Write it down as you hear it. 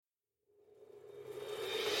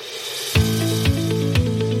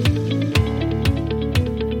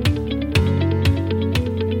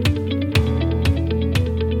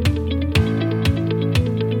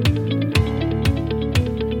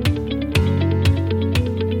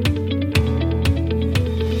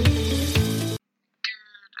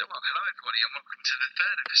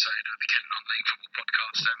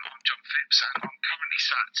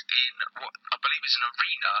in what I believe is an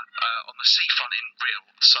arena on the seafront in Rhyl.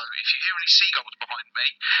 So if you hear any seagulls behind me,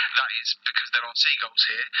 that is because there are seagulls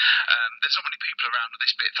here. There's not many people around at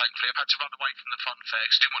this bit, thankfully. I've had to run away from the fun fair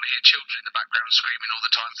because I didn't want to hear children in the background screaming all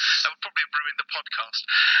the time. That would probably have ruined the podcast.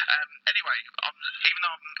 Anyway, even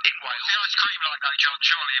though I'm in Wales... What's the ice cream like though, John,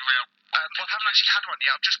 surely in Rhyl? Well, I haven't actually had one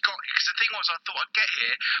yet. I've just got here because the thing was I thought I'd get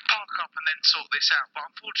here, park up and then sort this out. But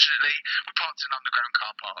unfortunately, we parked in an underground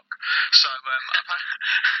car park. So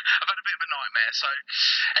I've had a bit of a nightmare. So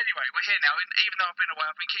anyway, we're here now. And even though I've been away,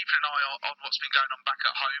 I've been keeping an eye on what's been going on back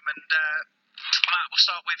at home. And Matt, we'll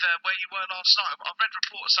start with where you were last night. I've read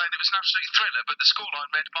reports saying it was an absolute thriller, but the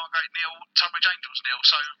scoreline read Margate 0, Tunbridge Angels 0.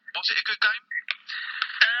 So was it a good game?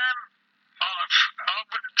 I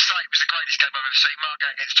wouldn't say it was the greatest game I've ever seen.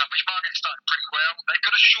 Margate against Tunbridge. Margate started pretty well. They've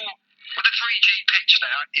got a short, with the 3G pitch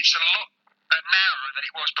now, it's a lot narrower than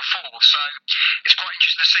it was before. So it's quite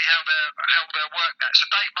interesting to see how they'll work that. So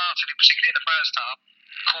Dave Martin, particularly in the first half,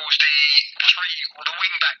 caused the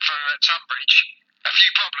wing back for Tunbridge a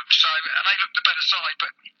few problems. So and they looked the better side,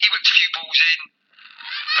 but he whipped a few balls in,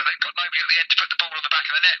 but they've got nobody at the end to put the ball on the back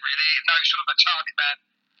of the net. Really, no sort of a target man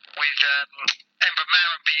with Ember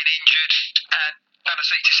Maron being injured and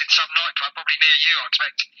Nanasitis in some nightclub, probably near you, I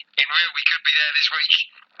expect. In Rhyl, we could be there this week.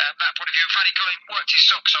 That point of view, Fanny Collin worked his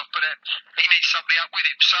socks off, but he needs somebody up with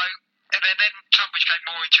him. So, and then Tunbridge came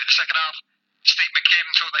more into it in the second half. Steve McKim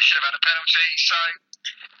thought they should have had a penalty. So,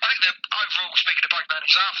 I think that overall, speaking to both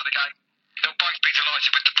managers after the game, they'll both be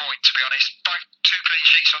delighted with the point, to be honest. Both 2 clean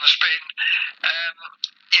sheets on the spin.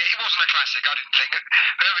 Yeah, it wasn't a classic, I didn't think.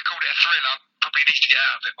 Whoever called it a thriller probably needs to get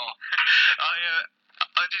out of it more.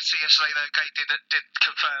 I did see yesterday that Gate did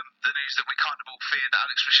confirm the news that we kind of all feared that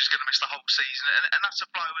Alex Fisher's going to miss the whole season, and that's a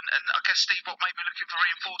blow. And I guess Steve Watt may be looking for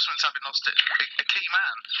reinforcements, having lost a key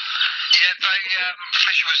man. Yeah,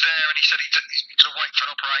 Fisher was there, and he said he's going to wait for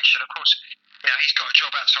an operation. Of course, he's got a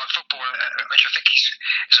job outside football, which I think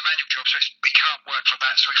is a manual job, so he can't work from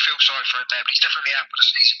that. So we feel sorry for him there, but he's definitely out for the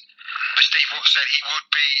season. But Steve Watt said he would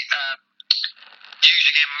be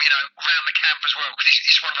using him, around the camp as well, because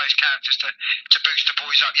he's one of those characters to boost the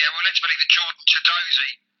boys up. Yeah, well, let's believe that Jordan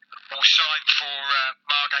Chidozie will sign for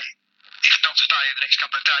Margate, if not today, in the next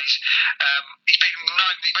couple of days. He's been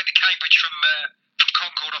known, he went to Cambridge from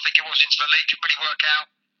Concord, I think it was, into the league, didn't really work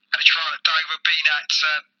out. Had a trial at Dover, been at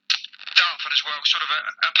Dartford as well, sort of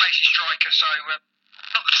a pacey striker, so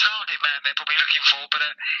not the target man they're probably looking for, but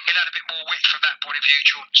he'll add a bit more width from that point of view,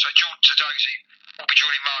 Jordan. So Jordan Chidozie will be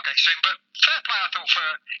joining Margate soon. But fair play, I thought,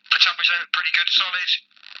 for Tunbridge. They were pretty good, solid.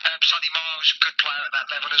 Sonny Miles, good player at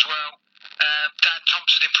that level as well. Dan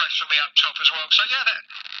Thompson impressed from me up top as well. So, yeah, I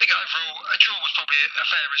think overall, a draw was probably a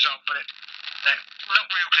fair result, but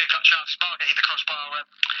not real clear-cut chances. Margate hit the crossbar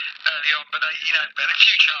early on, but they had a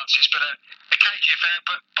few chances, but a cagey affair.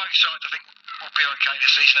 But both sides, I think, will be okay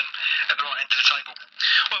this season and at the right end of the table.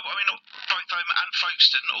 Well, I mean, both home and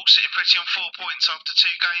Folkestone all sitting pretty on 4 points after 2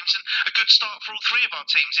 games, and a good start for all 3 of our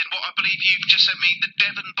teams in what I believe you've just sent me, the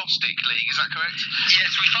Devon Bostic League. Is that correct?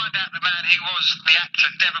 Yes, we find out the man who was the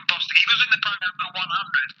actor, Devon Bostic. He was in the programme for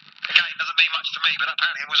 100. Again, doesn't mean much to me, but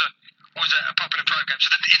apparently it was a popular programme.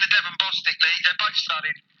 So in the Devon Bostic League, they both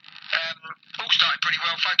started. All started pretty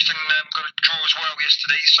well. Folkestone got a draw as well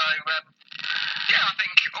yesterday. So, yeah, I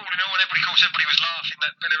think all in all, everybody was laughing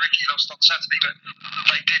that Billericay lost on Saturday, but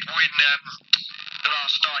they did win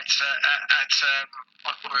last night at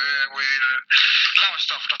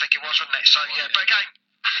Lowestoft, I think it was, wasn't it? So, yeah, but again,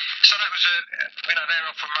 so that was they're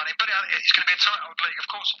off and running, but it's going to be a tight old league, of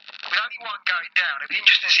course. With only one going down, it'll be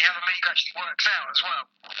interesting to see how the league actually works out as well.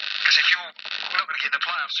 Because if you're not going to get in the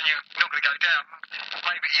playoffs and you're not going to go down,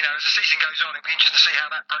 maybe as the season goes on, it'll be interesting to see how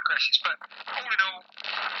that progresses. But all in all,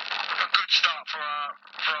 a good start for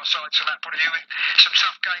our sides from that point of view, with some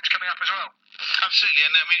tough games coming up as well. Absolutely,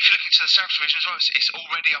 and I mean, if you look into the South Division as well, it's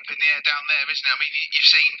already up in the air down there, isn't it? I mean, you've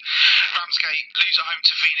seen Ramsgate lose at home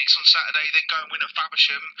to Phoenix on Saturday, then go and win at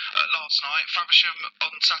Faversham last night. Faversham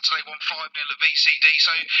on Saturday won 5-0 at VCD,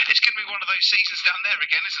 so it's going to be one of those seasons down there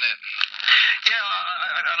again, isn't it? Yeah,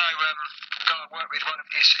 I know. Guy I work with, one of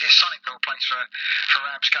his son-in-law plays for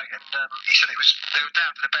Ramsgate, and he said they were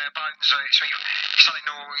down to the bare bones. So his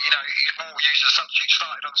son-in-law, he was more used to the substitute,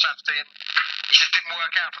 started on Saturday, and he said it didn't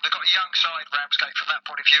work out. But they've got a young side, Ramsgate, from that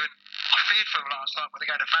point of view, and feared for them last night when they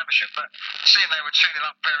go to Faversham, but seeing they were 2-0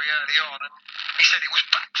 up very early on, and he said it was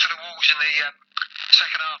back to the walls in the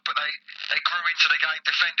second half, but they grew into the game,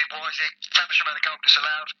 defended wisely. Faversham had a goal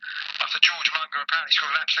disallowed after George Munger apparently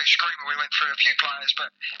scored an absolute screamer. We went through a few players, but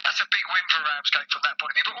that's a big win for Ramsgate from that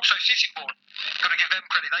point of view. But also Sittingbourne, got to give them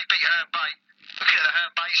credit. They beat Herne Bay. Looking at the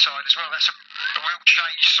Herne Bay side as well, that's a real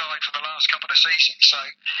change side from the last couple of seasons. So,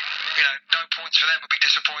 no points for them would be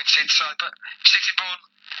disappointed. So, but Sittingbourne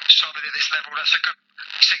solid at this level. That's a good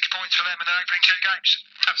 6 points for them in their opening 2 games.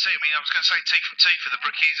 Absolutely. I mean, I was going to say 2 from 2 for the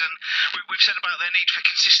Brookies, and we've said about their need for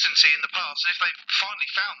consistency in the past, and if they've finally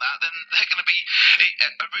found that, then they're going to be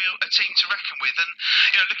a team to reckon with. And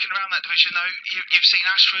looking around that division, though, you've seen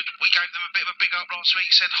Ashford. We gave them a bit of a big up last week,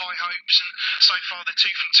 said high hopes, and so far they're 2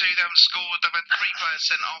 from 2. They haven't scored. They've had 3 players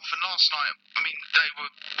sent off, and last night, I mean, they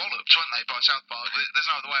were walloped, weren't they, by South Park? There's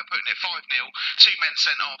no other way of putting it. 5-0, 2 men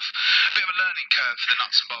sent off. A bit of a learning curve for the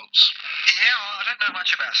nuts and bolts. Yeah, I don't know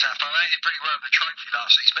much about South Park. They did pretty well in the trophy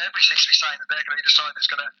last season, but everybody seems to be saying that they're going to be the side that's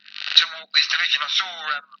going to walk this division. I saw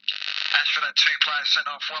Ashford had 2 players sent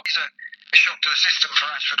off. Well, it's a shock to the system for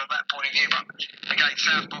Ashford on that point of view, but again,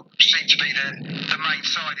 Southport seem to be the main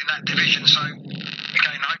side in that division. So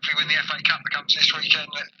again, hopefully when the FA Cup comes this weekend,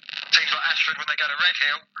 that teams like Ashford, when they go to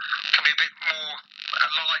Redhill, can be a bit more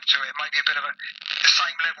alive to it. Maybe a bit of the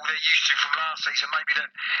same level they're used to from last season. Maybe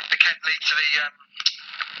the Kent League to the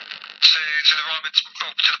to the Ryman,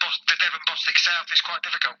 to Devon Bostik South is quite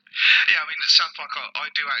difficult. Yeah, I mean, South Park, I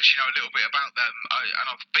do actually know a little bit about them, and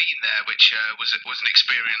I've been there, which was an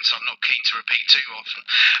experience I'm not keen to repeat too often.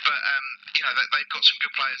 But they've got some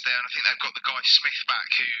good players there, and I think they've got the guy Smith back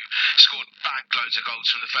who scored loads of goals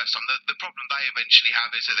from the first time. The problem they eventually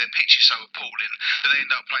have is that their pitch is so appalling that they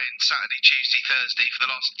end up playing Saturday, Tuesday, Thursday for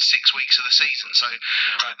the last 6 weeks of the season. So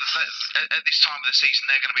at this time of the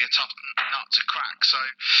season, they're going to be a tough nut to crack. So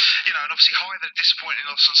and obviously Hythe had a disappointing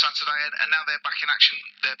loss on Saturday, and now they're back in action.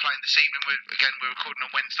 They're playing this evening. We're recording on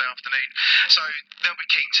Wednesday afternoon, so they'll be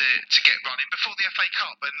keen to get running before the FA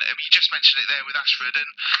Cup. And you just mentioned it there with Ashford, and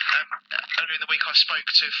earlier in the week I spoke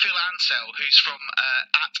to Phil Ansell, who's from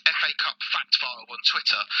at FA Cup Fact File on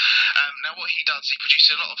Twitter. Now what he does, he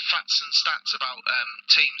produces a lot of facts and stats about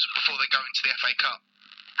teams before they go into the FA Cup.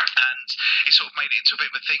 And he sort of made it into a bit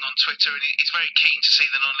of a thing on Twitter, and he's very keen to see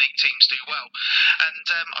the non-league teams do well. And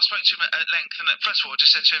I spoke to him at length, and first of all I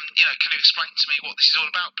just said to him, can you explain to me what this is all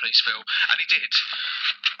about, please, Phil? And he did.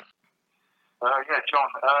 Yeah, John.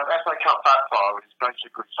 FA Cup Fact File is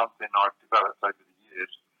basically something I've developed over the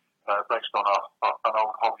years, based on an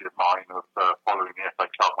old hobby of mine of following the FA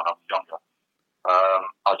Cup when I was younger.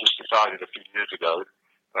 I just decided a few years ago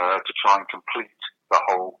to try and complete the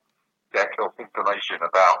whole deck of information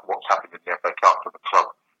about what's happened in the FA Cup from a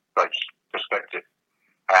club-based perspective.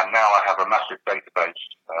 And now I have a massive database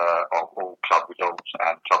of all club results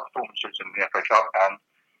and club performances in the FA Cup. And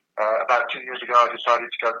about 2 years ago, I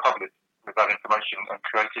decided to go public with that information and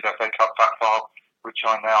created FA Cup Fact File, which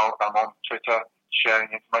I now am on Twitter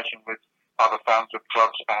sharing information with other fans of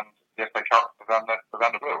clubs and the FA Cup around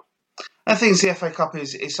the world. The thing is, the FA Cup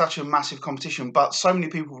is such a massive competition, but so many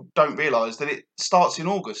people don't realise that it starts in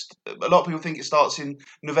August. A lot of people think it starts in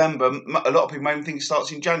November. A lot of people maybe think it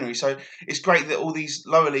starts in January. So it's great that all these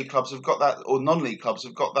lower league clubs have got that, or non-league clubs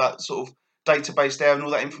have got that sort of database there and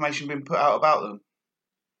all that information being put out about them.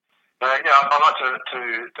 I'd like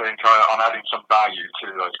to encourage on adding some value to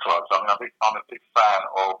those clubs. I mean, I'm a big fan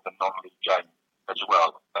of the non-league game as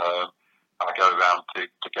well. I go around to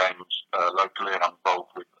games locally, and I'm involved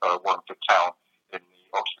with Warrington Town in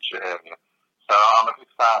the Oxfordshire area. So I'm a big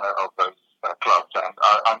fan of those clubs, and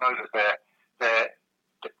I know that they're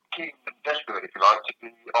keen and desperate, if you like, to be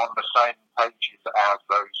on the same pages as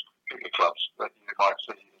those bigger clubs that you might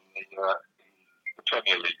see in the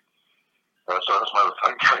Premier League. So that's my other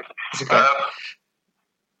thing.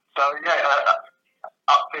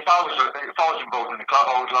 If I was involved in the club,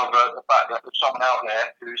 I would love the fact that there's someone out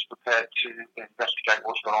there who's prepared to investigate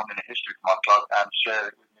what's gone on in the history of my club and share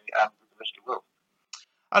it with me and with the rest of the world.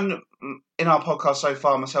 And in our podcast so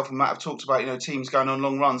far, myself and Matt have talked about teams going on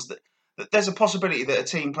long runs. That there's a possibility that a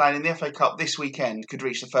team playing in the FA Cup this weekend could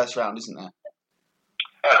reach the first round, isn't there?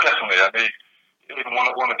 Definitely. I mean, even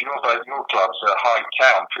one of your clubs, Hythe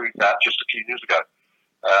Town, proved that just a few years ago.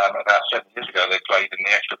 About 7 years ago, they played in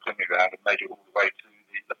the extra Premier round and made it all the way to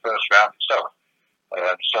the first round itself.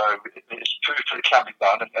 So it's proved that it can be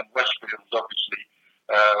done, and Westfield obviously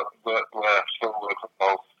were full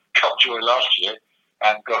of cup joy last year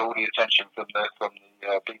and got all the attention from the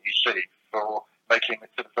BBC for making it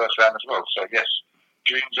to the first round as well. So yes,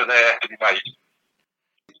 dreams are there to be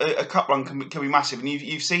made. A cup run can be massive, and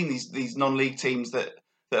you've seen these non-league teams that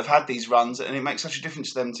have had these runs, and it makes such a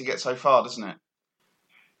difference to them to get so far, doesn't it?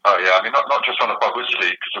 Oh yeah, I mean not just on the publicity,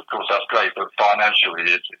 because of course that's great, but financially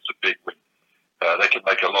it's a big win. They can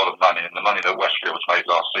make a lot of money, and the money that Westfield's made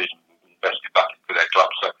last season will be invested back into their club.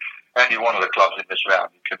 So any one of the clubs in this round,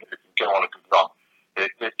 it can go on a good run.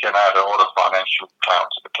 It can add a lot of financial clout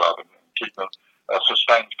to the club and keep them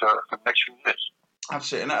sustained for the next few years.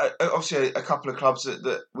 Absolutely, and obviously a couple of clubs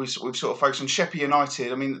that we've sort of focused on. Sheffield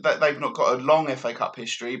United, I mean, they've not got a long FA Cup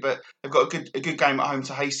history, but they've got a good game at home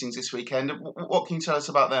to Hastings this weekend. What can you tell us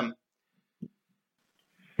about them?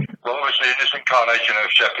 Well, obviously, in this incarnation of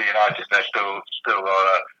Sheffield United, they're still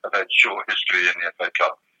a very short history in the FA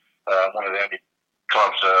Cup. One of the only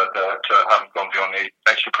clubs that haven't gone beyond the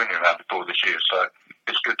extra premium round before this year, so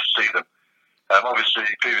it's good to see them. Obviously,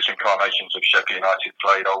 previous incarnations of Sheffield United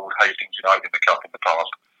played old Hastings United in the Cup in the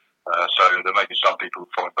past, so there may be some people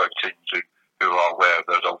following both teams who are aware of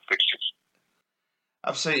those old fixtures.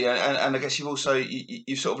 Absolutely, and I guess you've also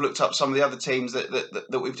you've sort of looked up some of the other teams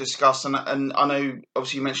that we've discussed, and I know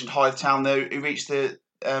obviously you mentioned Hythe Town though, who reached the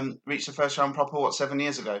first round proper 7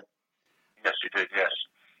 years ago. Yes, he did. Yes,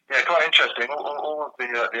 yeah, quite interesting. All of the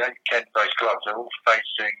 8 Kent-based clubs are all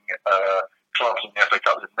facing clubs in the FA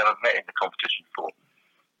Cup that have never met in the competition before,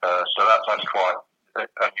 so that's quite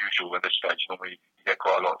unusual at this stage. Normally, you get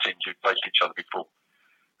quite a lot of teams who've faced each other before.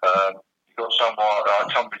 You've got somewhat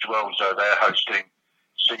Tunbridge Wells. They're hosting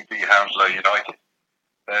CB Hounslow United,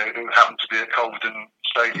 who happened to be at Colden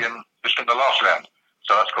Stadium just in the last round.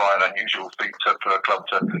 So that's quite an unusual feat for a club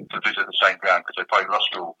to visit the same ground, because they played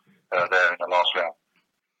Russell there in the last round.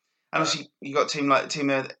 And obviously you got a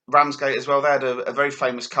team Ramsgate as well. They had a very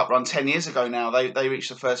famous cup run 10 years ago now. They reached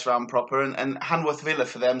the first round proper, and Hanworth Villa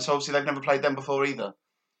for them. So obviously they've never played them before either.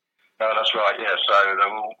 No, that's right. Yeah, so they're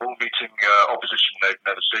all meeting opposition they've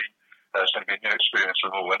never seen. It's going to be a new experience for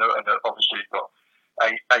them all, and obviously you've got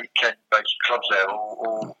 8 Kent-based clubs there,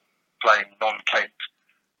 all playing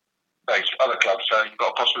non-Kent-based other clubs. So you've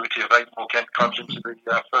got a possibility of 8 more Kent clubs into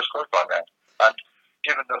the first qualifying round. And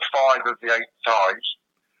given that 5 of the 8 ties,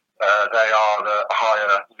 they are the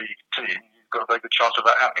higher league team, you've got a very good chance of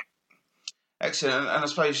that happening. Excellent, and I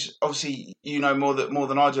suppose obviously you know more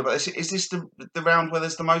than I do. But is this the round where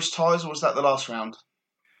there's the most ties, or was that the last round?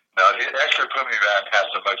 No, the extra preliminary round has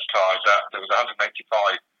the most ties. There was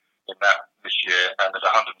 185 in that this year, and there's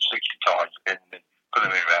 160 ties in the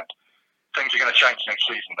preliminary round. Things are going to change next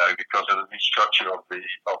season, though, because of the restructure of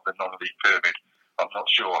the non-league pyramid. I'm not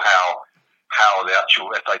sure how the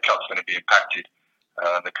actual FA Cup's going to be impacted.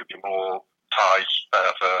 There could be more ties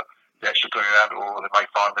for the extra preliminary round, or they may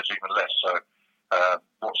find there's even less. So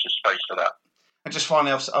watch this space for that. And just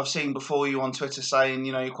finally, I've seen before you on Twitter saying,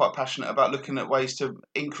 you know, you're quite passionate about looking at ways to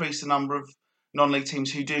increase the number of non-league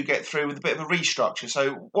teams who do get through with a bit of a restructure.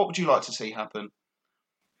 So what would you like to see happen?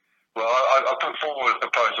 Well, I put forward a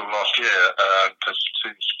proposal last year to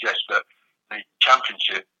suggest that the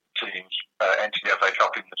Championship teams enter the FA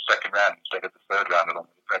Cup in the second round instead of the third round along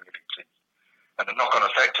with the Premier League teams. And the knock-on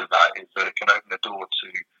effect of that is that it can open the door to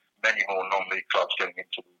many more non-league clubs getting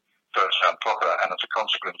into the first round proper, and as a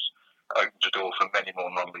consequence, opens the door for many more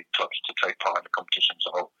non-league clubs to take part in the competition as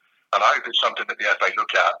a whole. And I hope it's something that the FA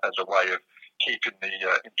look at as a way of keeping the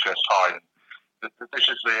interest high. And this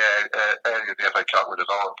is the area of the FA Cup where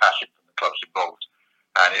there's a lot of passion from the clubs involved,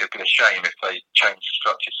 and it would be a shame if they change the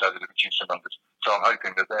structure so that it reduces the numbers. So I'm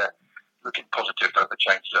hoping that they're looking positive at the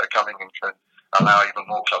changes that are coming and can allow even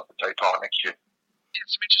more clubs to take part next year. Yeah,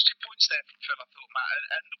 some interesting points there from Phil, I thought,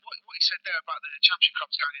 Matt. And what he said there about the Championship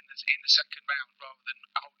clubs going in the second round rather than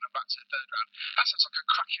holding them back to the third round, that sounds like a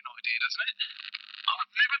cracking idea, doesn't it?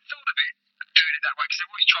 I've never thought of it doing it that way, because they're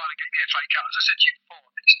always trying to get the FA Cup. As I said to you before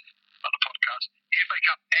on the podcast, the FA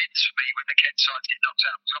Cup ends for me when the Kent sides get knocked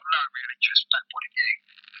out, because I've no real interest from that point of view.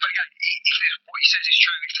 But again, if what he says is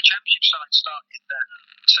true, if the Championship sides start in the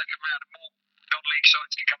second round and more non-league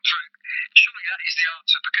sides can come through, surely that is the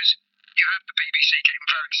answer, because you have the BBC getting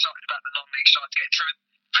very excited about the non-league sides getting through.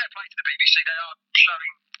 Fair play to the BBC, they are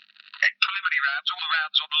showing preliminary rounds, all the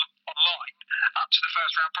rounds online, up to the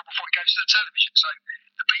first round proper before it goes to the television. So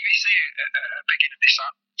the BBC are bigging this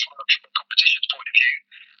up from a competition's point of view.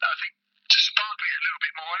 I think to sparkle it a little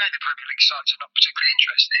bit more, I know the Premier League sides are not particularly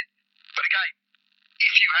interested, but again,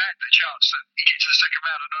 if you had the chance that you get to the second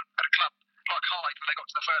round at a club like Hythe, when they got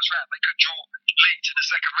to the first round, they could draw Leeds in the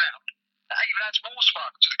second round. That even adds more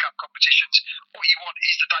sparkle to the cup competitions. What you want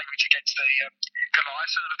is the Davids against the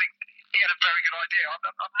Goliaths, and I think he had a very good idea.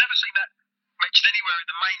 I've never seen that mentioned anywhere in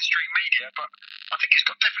the mainstream media, but I think it's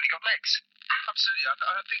definitely got legs. Absolutely.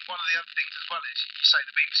 I think one of the other things as well is you say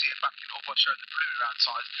the BBC are backing it all by showing the preliminary round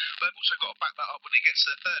ties, but they've also got to back that up when it gets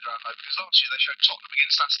to the third round though, because last year they showed Tottenham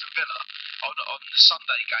against Aston Villa on the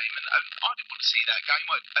Sunday game, and I didn't want to see that game.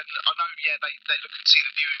 And I know, yeah, they look and see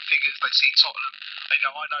the viewing figures, they see Tottenham. You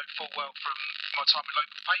know, I know full well from my time in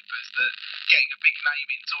local papers that getting a big name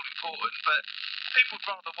in is all important, but people would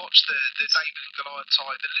rather watch the David and Goliath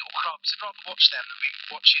tie, the little clubs. They'd rather watch them than be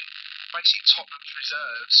watching basically Tottenham's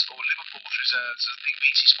reserves or Liverpool's reserves, as I think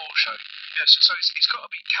BT Sports show. You know, so it's got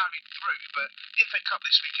to be carried through. But the FA Cup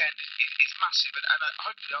this weekend is massive, and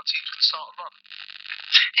hopefully our teams can start a run.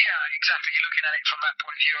 Yeah, exactly. You're looking at it from that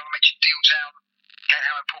point of view. I mentioned Deal Town. Again,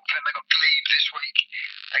 how important for them. They got Glebe this week.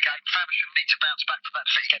 Again, Faversham need to bounce back from that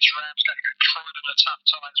defeat against Ramsgate. Croydon a tough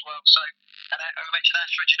time as well. So, and I mentioned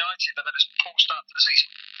Ashford United. They've had a poor start to the season.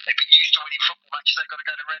 They've been used to winning football matches. They've got to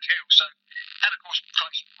go to Red Hill. So, and of course,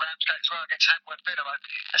 Ramsgate as well against Hamworth Villa.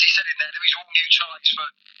 As he said in there is all new ties for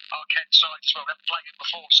our Kent side as well. They've played it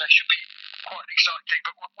before, so it should be quite an exciting thing.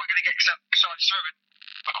 But we're going to get excited through it.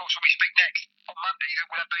 Of course, when we speak next on Monday,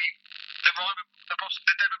 we'll have the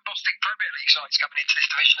Devon Boston Premier League sides coming into this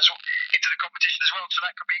division as well, into the competition as well. So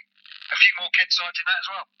that could be a few more Kent sides in that as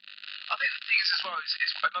well. I think the thing is as well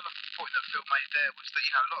is another point that Phil made there was that,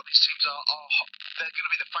 you know, a lot of these teams are they're going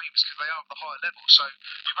to be the favourites because they are at the higher level. So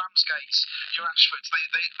your Ramsgates, your Ashfords,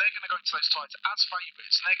 they're going to go into those sides as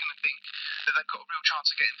favourites, and they're going to think that they've got a real chance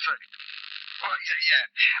of getting through. Well, yeah.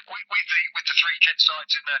 With the three Kent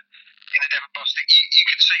sides in the Devon Boston, you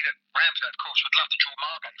can see that Ramsgate, of course, would love to draw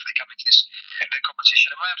Margate if they come into the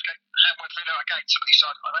competition. And Ramsgate, Hamworth Villa, again, some of these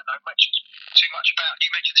sides I don't know too much about.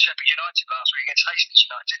 You mentioned the Sheffield United last week against Hastings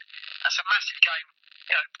United. That's a massive game,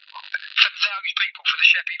 you know, for those people, for the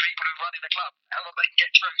Sheffield people who run in the club, how long they can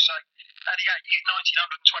get through. So, and again, you get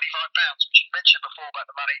 £1,925, which you mentioned before about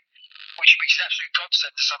the money, which would be an absolute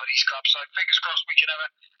godsend to some of these clubs. So fingers crossed we can have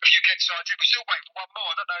a few Kent sides in. We're still waiting for one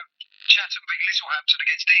more. I don't know, Chatham v Littlehampton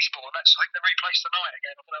against Eastbourne. That's, I think they replaced tonight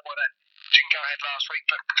again. I don't know why that didn't go ahead last week,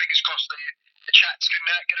 but fingers crossed the Chats can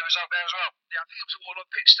get a result there as well. Yeah, I think it was all on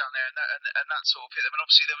pitch down there, and that sort of hit them. And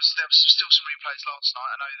obviously there was still some replays last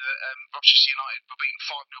night. I know that Rochester United were beaten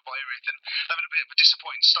 5-0 by Erith, and they've had a bit of a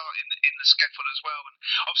disappointing start in the Skeppel as well. And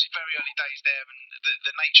obviously very early days there, and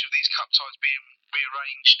the nature of these cup ties being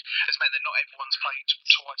rearranged has meant that not everyone's played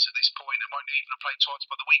twice at this point, and won't even have played twice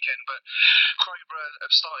by the weekend. But Crowborough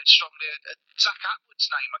have started strongly. Zach Atwood's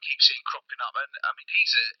name I keep seeing cropping up, and I mean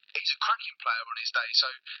he's a cracking player on his day, so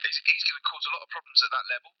he's going to cause a lot of problems at that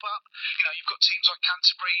level. But you know, you've got teams like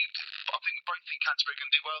Canterbury. I think we both think Canterbury are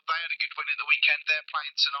going to do well. They had a good win at the weekend. They're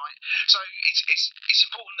playing tonight, so it's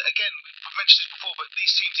important. Again, we've mentioned this before, but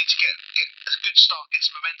these teams need to get a good start, get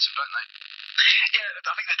some momentum, don't they? Yeah,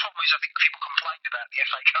 I think the problem is, I think people complained about the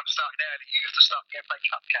FA Cup starting early. You have to start the FA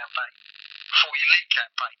Cup campaign before your league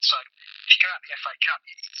campaign. So if you go out the FA Cup,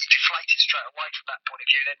 you deflate it straight away from that point of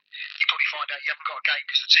view. Then you probably find out you haven't got a game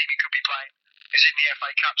because the team you could be playing is in the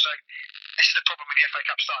FA Cup. So this is the problem with the FA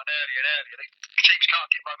Cup starting earlier and earlier. The teams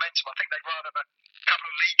can't get momentum. I think they'd rather have a couple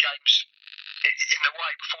of league games in the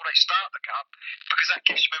way before they start the cup, because that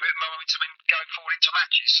gives them a bit of momentum in going forward into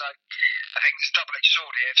matches. So I think it's a double-edged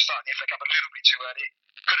sword here. Starting the FA Cup a little bit too early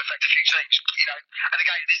could affect a few teams, you know. And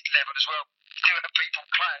again, at this level as well, you have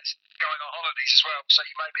players going on holidays as well. So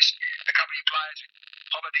you may miss a couple of your players with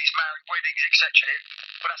holidays, married, weddings, etc.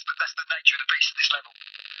 But that's the nature of the beast at this level.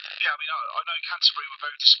 Yeah, I mean, I know Canterbury were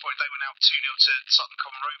very disappointed. They went out 2-0 to Sutton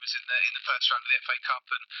Common Rovers in the first round of the FA Cup,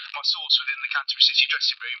 and my source within the Canterbury City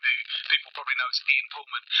dressing room, who people probably know as Ian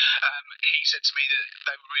Pullman, he said to me that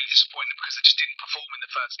they were really disappointed because they just didn't perform in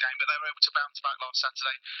the first game, but they were able to bounce back last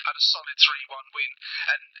Saturday, had a solid 3-1 win,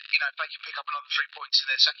 and you know, if they can pick up another 3 points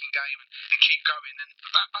in their second game and keep going, then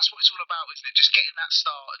that's what it's all about, isn't it? Just getting that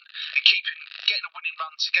start and getting a winning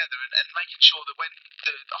run together, and making sure that when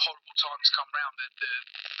the horrible times come round, the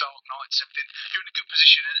dark nights, everything, you're in a good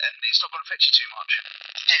position, and it's not going to affect you too much.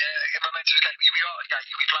 Yeah, momentum again.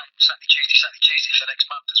 You'll be playing Saturday, Tuesday for next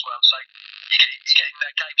month as well. So you're getting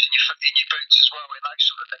games in your boots as well, and those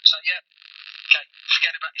sort of things. So yeah, okay,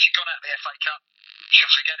 forget about if you've gone out of the FA Cup, you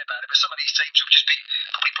should forget about it. But some of these teams will just be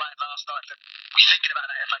probably playing last night. They'll be thinking about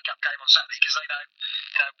that FA Cup game on Saturday because they know,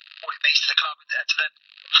 you know, what it means to the club and to them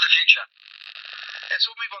for the future. Yeah,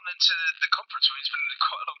 so we'll move on then to the conference. It's been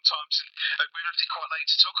quite a long time since we've left it quite late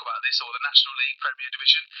to talk about this, or the National League Premier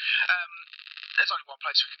Division. There's only one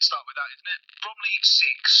place we can start with that, isn't it? Bromley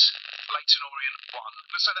 6, Leyton Orient 1.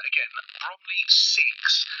 Let's say that again. Bromley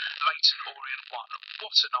 6, Leyton Orient 1.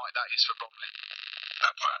 What a night that is for Bromley.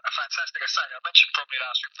 Fantastic. I mentioned Bromley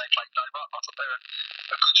last week when they played Dover. I thought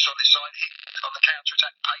They're a good solid side, hit on the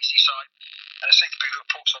counter-attack, pacey side, and it seems to be the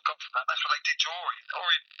reports I've got from that. That's what they did to Orient.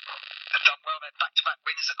 Orient have done well. They had back-to-back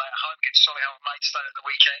wins at home against Solihull and Maidstone at the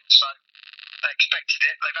weekend, so they expected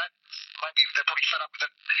it. Maybe they're probably fed up with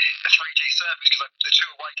the 3G service because the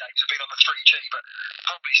two away games have been on the 3G, but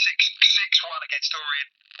probably 6-1 against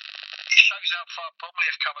Orient. It shows how far Bromley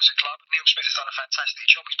have come as a club. Neil Smith has done a fantastic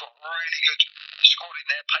job. He's got a really good squad in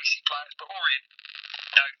there, pacey players, but Orient,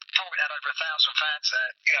 Orient had over 1,000 fans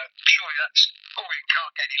there. Surely Orient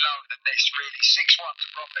can't get any lower than this, really. 6-1 to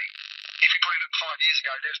Bromley. If you probably look 5 years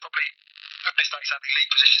ago, there was probably, goodness knows how many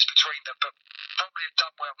league positions between them, but Bromley have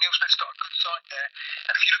done well. Neil Smith's got a good side there,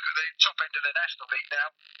 and if you look at the top end of the National League now,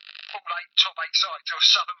 all top 8 sides are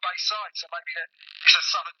Southern-based sides, so maybe it's a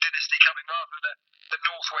Southern dynasty coming rather than the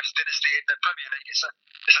Northwest dynasty in the Premier League. It's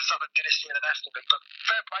a Southern dynasty in the National League, but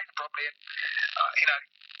fair play to Bromley,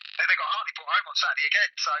 and they got Hartlepool home on Saturday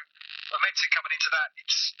again, so momentum coming into that.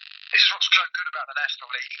 This is what's so good about the National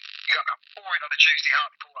League. You got Orient on a Tuesday,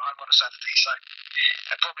 Hartlepool at home on a Saturday, so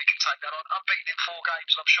they probably can take that on. Unbeaten in 4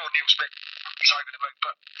 games, and I'm sure Neil Smith is over the moon,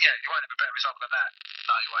 but you won't have a better result than that.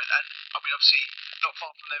 No, you won't. And I mean, obviously, not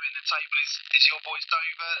far from them in the table is your boys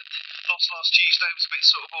Dover. Lost last Tuesday, was a bit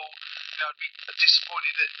sort of all, I'd be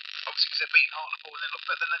disappointed that obviously because they've beaten Hartlepool,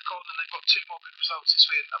 but then they've gone and they've got 2 more good results this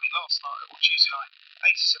week. I mean, last night or Tuesday night,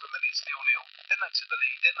 87 minutes 0-0. Then they took the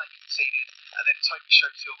lead, then they conceded, and then Toby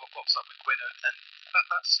Schofield got boxed up with Gwynner. And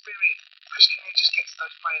that spirit, Chris Kinnear just gets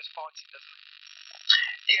those players fighting them.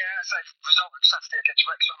 Yeah, as a result of Saturday against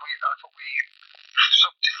Wrexham, I thought we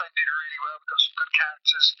sort of defended really well. We got some good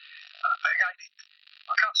characters. Again,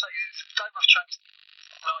 I can't say Dover have changed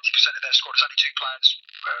 90% of their squad. There's only 2 players,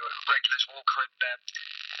 regulars, Walker and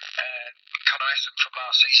Connor Essen from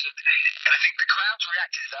last season. And I think the crowds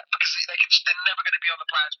reacted to that because they're never going to be on the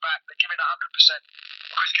players' back. They're giving 100%.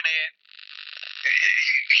 Chris Kinnear,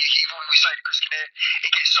 when we say to Chris Kinnear, he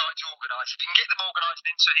gets sides organised. If you can get them organised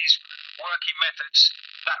into his working methods,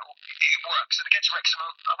 it works. And against Wrexham,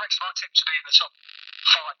 I tip to be in the top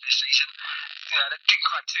 5 this season. They didn't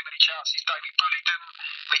create too many chances. David bullied them.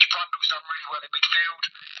 Mitch Brundle's done really well in midfield.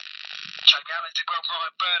 Jamie Allen did well.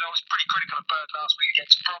 Ryan Bird, I was pretty critical of Bird last week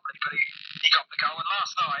against Bromley, but he got the goal. And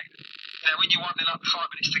last night, when you 1-0 up with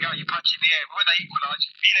 5 minutes to go, you punch in the air. When they equalised,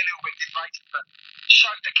 you feel a little bit deflated, but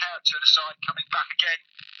showed the character of the side coming back again,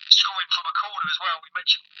 scoring from a corner as well. We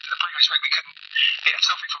mentioned the previous week we couldn't hit a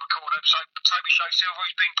toffee from a corner, so Toby Schofield,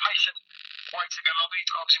 who's been patient, waiting along.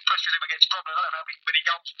 I was impressed with him against Bromley. I don't know how many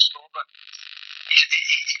goals he scored, but he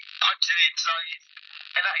pipes it in,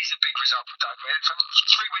 and that is a big result for Dover. From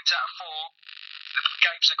 3 wins out of 4, the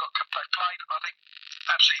games they've played, I think,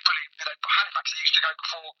 absolutely brilliant. Halifax they used to go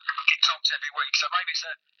before, get topped every week, so maybe it's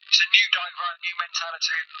a new Dover, a new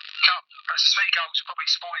mentality. There's 3 goals probably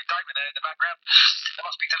supporting Dover there in the background. They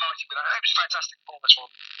must be delighted with that. It was a fantastic performance for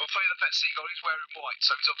him. Well, funny enough, that Seagull is wearing white,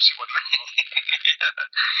 so he's obviously won it.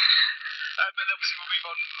 But obviously we'll move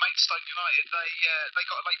on. Maidstone United, they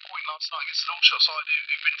got a late point last night against an Aldershot side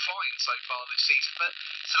who've been flying so far this season, but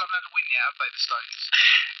still haven't had a win yet, have they, the Stones?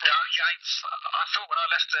 No, games. I thought when I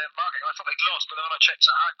left Margate, I thought they'd lost, but then when I checked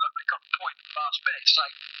at home, they got a point in the last minute. So,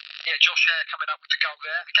 Josh Hare coming up with the goal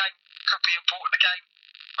there. The game could be important. The game,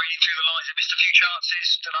 reading through the lines, they missed a few chances.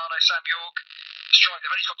 Donano, Sam York, strike.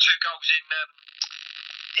 They've only got 2 goals in 4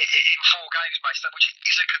 games, Maidstone, which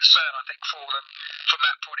is a concern, I think, for them from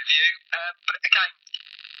that point of view. But again,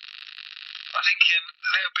 I think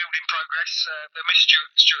they'll build in progress. They'll miss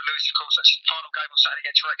Stuart Lewis, of course. That's his final game on Saturday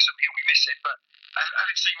against Wrexham. He'll be missing. But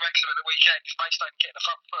having seen Wrexham at the weekend, if Maidstone get the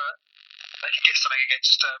front foot, they can get something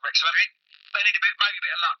against Wrexham. I think they need maybe a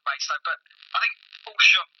bit of luck, Maidstone. But I think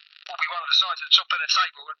Aldershot will be one of the sides at the top of the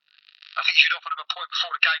table. And I think you'd offer them a point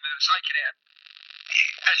before the game and they've taken it.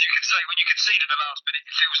 As you can say, when you concede in the last minute,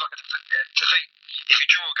 it feels like a defeat if you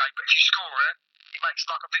draw a game, but if you score it makes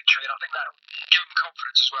like a victory, and I think that'll give them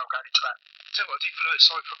confidence as well going into that. Tell you what, I do feel a bit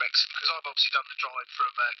sorry for Wrexham because I've obviously done the drive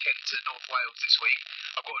from Kent to North Wales this week.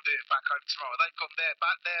 I've got to do it back home tomorrow. They've gone there,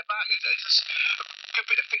 back. It's just a good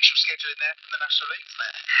bit of fixture scheduling there from the National League, isn't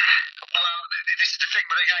it? Well, this is the thing,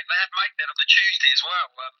 but again, they had Maidenhead on the Tuesday as well,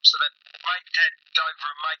 so then Maidenhead, Dover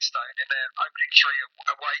and Maidstone in their opening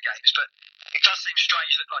 3 away games, but it does seem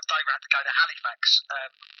strange that like Dover had to go to Halifax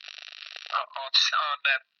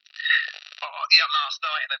last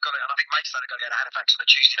night, and they've got it. And I think Maidstone have got to go to Halifax on a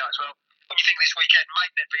Tuesday night as well. When you think this weekend,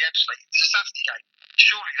 Maidenhead v Ebbsfleet, it's a Saturday game.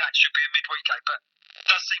 Surely that should be a midweek game, but it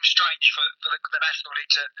does seem strange for the National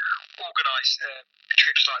League to organise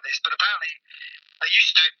trips like this. But apparently, they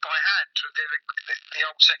used to do it by hand. The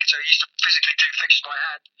old secretary used to physically do fixtures by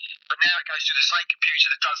hand, but now it goes through the same computer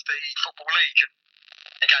that does the Football League.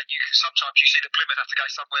 And again, sometimes you see that Plymouth have to go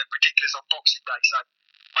somewhere ridiculous on Boxing Day, so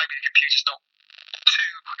maybe the computer's not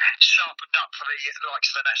too sharpened up for the likes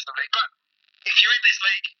of the National League. But if you're in this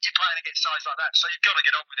league, you're playing against sides like that, so you've got to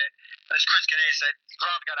get on with it. And as Chris Kinnear said, you'd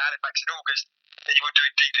rather go to Halifax in August than you would do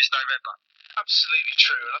in deepest November. Absolutely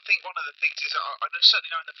true, and I think one of the things is,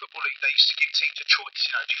 certainly know in the Football League they used to give teams a choice.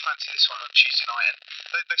 Do you fancy this one on Tuesday night? And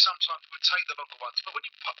they sometimes would take the longer ones. But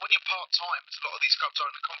when you're part time, as a lot of these clubs are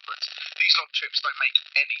in the conference, these long trips don't make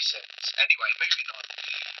any sense. Anyway, moving on.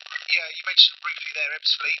 Yeah, you mentioned briefly there,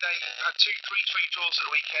 Ebbsfleet. They had 2 3-3 draws at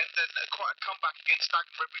the weekend, and quite a comeback against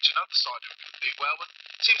Dagenham, Redbridge, another side who do well. And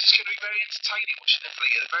it seems it's going to be very entertaining watching their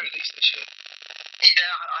Fleet at the very least this year.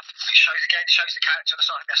 Yeah, I think it shows the character of the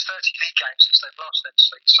side. There's 30 league games since they've lost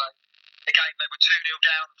Ebbsfleet. So, again, they were 2-0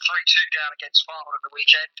 down, 3-2 down against Farnham at the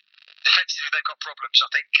weekend. Defensively, they've got problems. I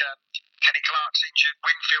think Kenny Clark's injured.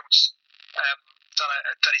 Winfield's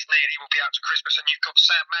done his knee and he will be out to Christmas. And you've got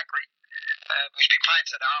Sam Magri, who's been playing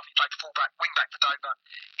centre half. He played full-back, wing-back for Dover.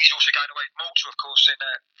 He's also going away with Malta, of course, in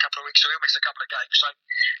a couple of weeks, so he'll miss a couple of games. So,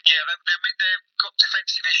 yeah, they've got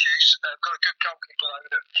defensive issues. Got a good goalkeeper, though,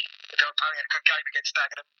 that apparently had a good game against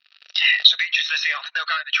Dagenham. So it'll be interesting to see. I think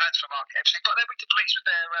they'll go in the transfer market, absolutely. But they've been pleased with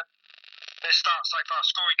their start so far.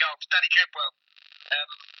 Scoring goals. Danny Kempwell,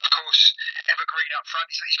 of course, evergreen up front.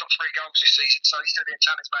 He's got 3 goals this season, so he's going to be a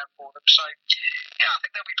talisman for them. So, yeah, I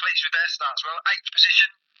think they'll be pleased with their start as well. 8th position,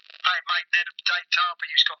 playing Maidenhead of Dave Tarper,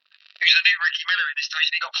 who's the new Ricky Miller in this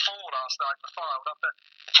division. He got 4 last night for Fylde after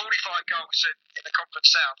 45 goals in the Conference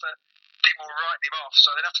South. People will write him off,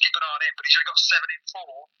 so they'll have to keep an eye on him. But he's only got 7 in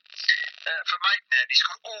 4 for Maidenhead. He's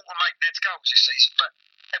scored all of Maidenhead's goals this season, but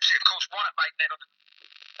Ebbsfleet, of course, won at Maidenhead on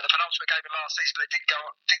the penultimate game of last season, but they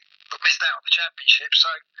missed out on the championship. So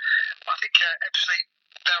I think Ebbsfleet,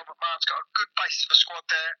 Dale McMahon's got a good basis of a squad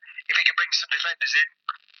there. If he can bring some defenders in,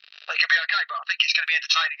 they can be okay. But I think it's going to be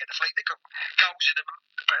entertaining at the Fleet. They've got goals in them,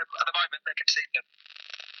 but at the moment they're conceding them.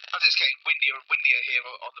 As it's getting windier and windier here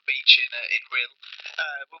on the beach in Rhyl.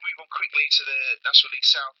 We'll move on quickly to the National League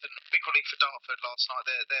South, and big relief for Dartford last night,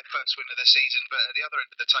 their first win of the season. But at the other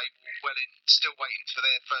end of the table, Welling still waiting for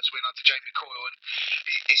their first win under Jamie Coyle. And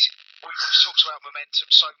we've talked about momentum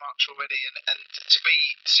so much already, and to be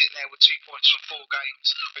sitting there with 2 points from 4 games,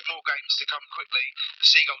 with more games to come quickly, the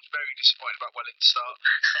Seagulls very disappointed about Welling's start.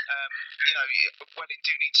 Welling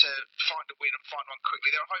do need to find a win and find one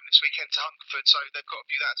quickly. They're at home this weekend to Hungerford, so they've got to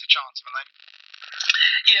view that as a chance, haven't they?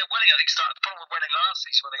 Yeah, Welling, I think, started the problem with Welling last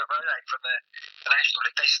season when they got relegated from the National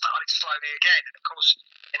League. They started slowly again, and of course,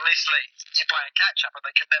 in this league, you're playing catch-up, and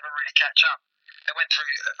they could never really catch up. They went through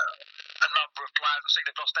a number of players. I think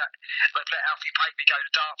they've lost that. They've let Alfie Pavey go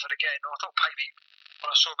to Dartford again. I thought Pavey, when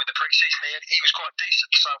I saw him in the pre-season, he was quite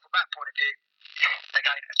decent. So from that point of view,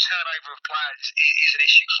 again, a turnover of players is an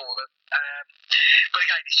issue for them. But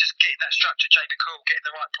again, it's just getting that structure, Jamie Coyle, getting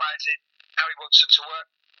the right players in, how he wants them to work.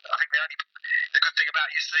 I think the good thing about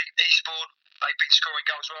yesterday, Eastbourne, they've been scoring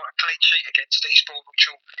goals well, a clean sheet against Eastbourne, which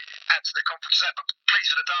will add to the confidence. But pleased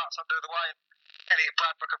for the Darts under the way. Elliot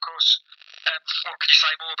Bradbrook, of course. What can you say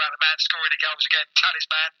more about the man scoring the goals again?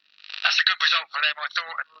 Talisman. That's a good result for them, I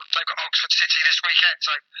thought. And they've got Oxford City this weekend,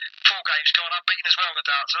 so 4 games gone unbeaten as well, the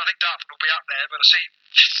Darts. And I think Dartford will be up there, but I see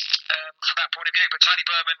from that point of view. But Tony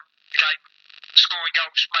Berman, again, scoring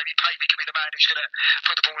goals, maybe Pavey can be the man who's going to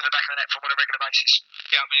put the ball in the back of the net from on a regular basis.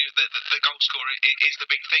 Yeah, I mean, the goal scorer is the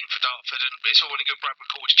big thing for Dartford, and it's already good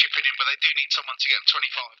Bradbrook always chipping in, but they do need someone to get them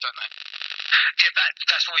 25, don't they? Yeah,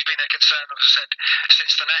 that's always been their concern, as I said,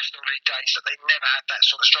 since the National League days, that they never had that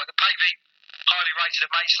sort of striker. Pavey, highly rated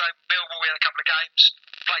at Maidstone, Millwall, we had a couple of games,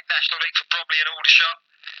 played National League for Bromley and Aldershot,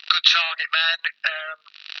 good target man.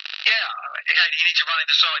 Again, he needs to run in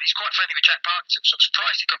the side. He's quite friendly with Jack Parkinson, so I'm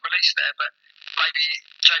surprised he got released there, but maybe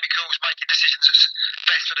Jamie Coyle's making decisions that's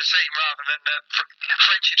best for the team rather than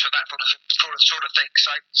friendships or that sort of thing.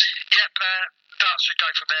 So, Darts should go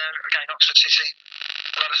from there. Again, Oxford City,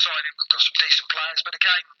 another side who've got some decent players, but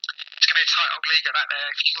again, it's going to be a tight old league at that there.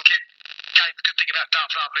 If you can get, again, the good thing about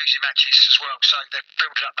Dartford aren't losing matches as well, so they're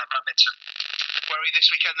building up that momentum. Where are you this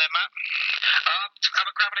weekend then, Matt? I'm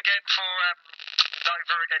a grabbing again for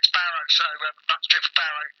Dover against Barrow, so much trip for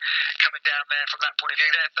Barrow coming down there from that point of view.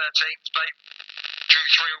 They're 13th, they drew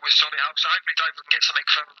 3 with Solihull, so hopefully Dover can get something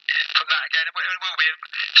from that again. It will be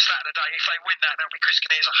Saturday. If they win that, that'll be Chris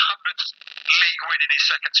Kinnear's 100th league win in his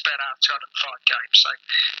second spell out of 205 games. So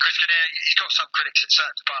Chris Kinnear, he's got some critics in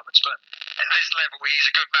certain departments, but at this level, he's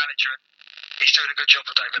a good manager. And he's doing a good job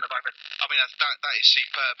for Dover at the moment. I mean, that is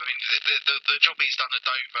superb. I mean, the job he's done at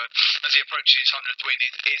Dover as he approaches his 100th win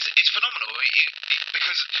is phenomenal.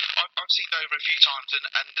 Because I've seen Dover a few times,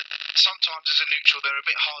 and sometimes as a neutral they're a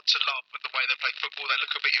bit hard to love with the way they play football. They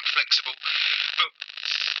look a bit inflexible, but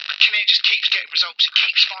Kinnear just keeps getting results. He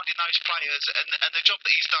keeps finding those players, and the job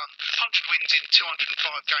that he's done, 100 wins in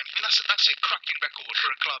 205 games. I mean, that's a cracking record for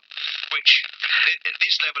a club which at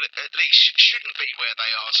this level at least shouldn't be where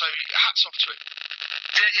they are. So hats off to him.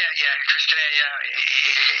 Yeah, Chris Kinnear,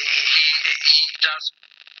 he does.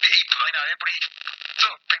 Everybody, a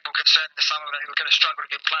lot of people concerned this summer that he was going to struggle to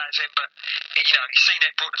get players in, but he's seen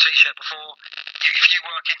it, brought the t-shirt before. If you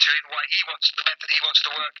work into it the way he wants, the method he wants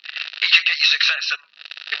to work, he can get you success. And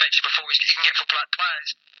we mentioned before, he can get football players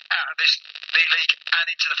out of this league and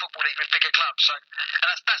into the football league with bigger clubs. So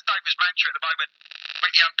that's Dover's mantra at the moment: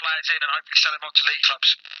 bring young players in and hopefully sell them on to league clubs.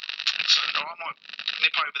 Excellent. I might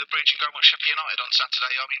nip over the bridge and go and watch Sheffield United on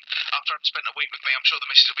Saturday. I mean, after having spent a week with me, I'm sure the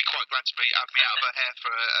missus will be quite glad to have me out of her hair for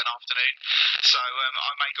an afternoon. So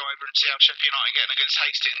I may go over and see how Sheffield United getting against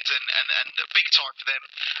Hastings, and a big tie for them.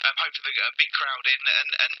 Hopefully they get a big crowd in,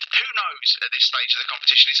 and who knows at this stage of the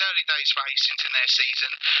competition. It's early days for Hastings in their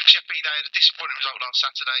season. Sheffield, they had a disappointing result last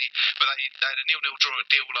Saturday, but they had a 0-0 draw at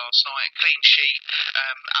Deal last night, a clean sheet.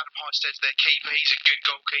 Adam Highstead's their keeper. He's a good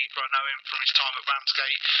goalkeeper. I know him from his time at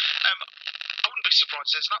Ramsgate. I wouldn't be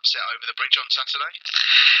surprised there's an upset over the bridge on Saturday.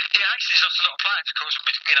 Yeah, Hastings lost a lot of players, of course.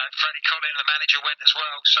 Freddie Collin, the manager, went as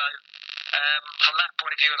well. So from that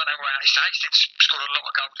point of view, I don't know where Hastings scored a lot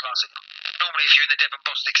of goals last season. Normally, if you're in the Devon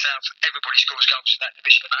Bostik South, everybody scores goals in that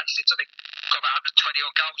division. And Hastings, I think, got about 120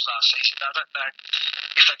 odd goals last season. I don't know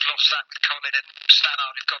if they've lost that with Collin and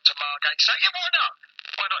Stannard who've gone to Margate. So yeah, why not?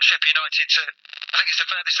 Why not Sheffield United? I think it's the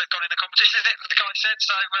furthest they've gone in the competition, isn't it? The guy said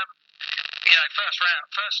so.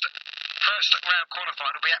 First round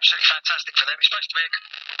qualifying will be absolutely fantastic for them. It's supposed to be,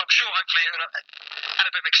 I'm sure, hopefully, add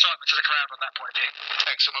a bit of excitement to the crowd on that point of view.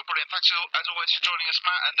 Excellent, well, brilliant. Thanks as always for joining us,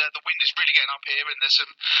 Matt. And the wind is really getting up here, and there's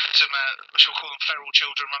some shall call them feral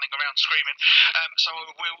children running around screaming. So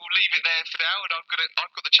we'll leave it there for now. And I've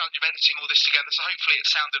got the challenge of editing all this together, so hopefully it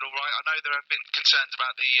sounded all right. I know there have been concerns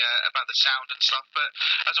about the sound and stuff, but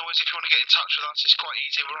as always, if you want to get in touch with us, it's quite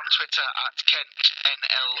easy. We're on Twitter at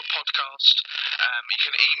KentNL Podcast. You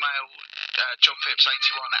can email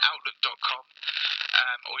johnphipps81 at outlook.com,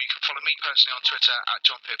 or you can follow me personally on Twitter at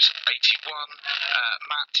johnphipps81.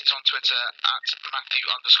 Matt is on Twitter at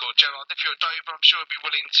Matthew_Gerard. If you're at Dover, I'm sure he'll be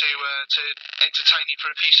willing to entertain you for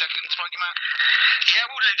a few seconds, won't you, Matt? Yeah,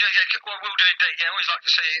 we'll do. Well, we'll do indeed. Yeah, I always like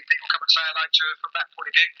to see people come and say hello to us from that point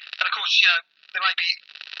of view. And of course, there may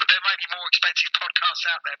be more expensive podcasts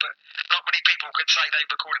out there, but not many people could say they've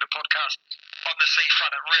recorded a podcast on the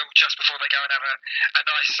seafront at Real just before they go and have a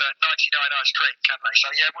nice 99 ice cream, can they? So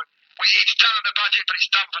yeah, it's done on a budget, but it's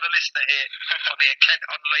done for the listener here on the Kent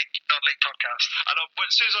Non-League podcast. And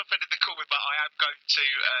as soon as I've ended the call with Matt, I am going to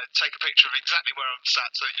take a picture of exactly where I'm sat,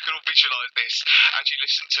 so you can all visualise this as you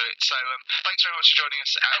listen to it. So thanks very much for joining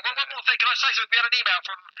us. One more thing, can I say something? We had an email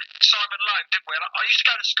from Simon Lowe, didn't we? I used to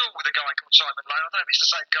go to school with a guy called Simon Lowe. I don't know if it's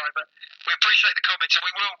the same guy, but we appreciate the comments, and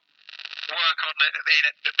we will work on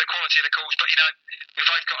the quality of the calls. But we've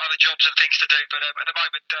both got other jobs and things to do. But at the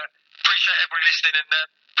moment, appreciate everybody listening, and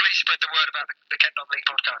please spread the word about the Kent Non-League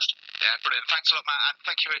podcast. Yeah, brilliant. Thanks a lot, Matt, and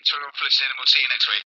thank you to everyone for listening, and we'll see you next week.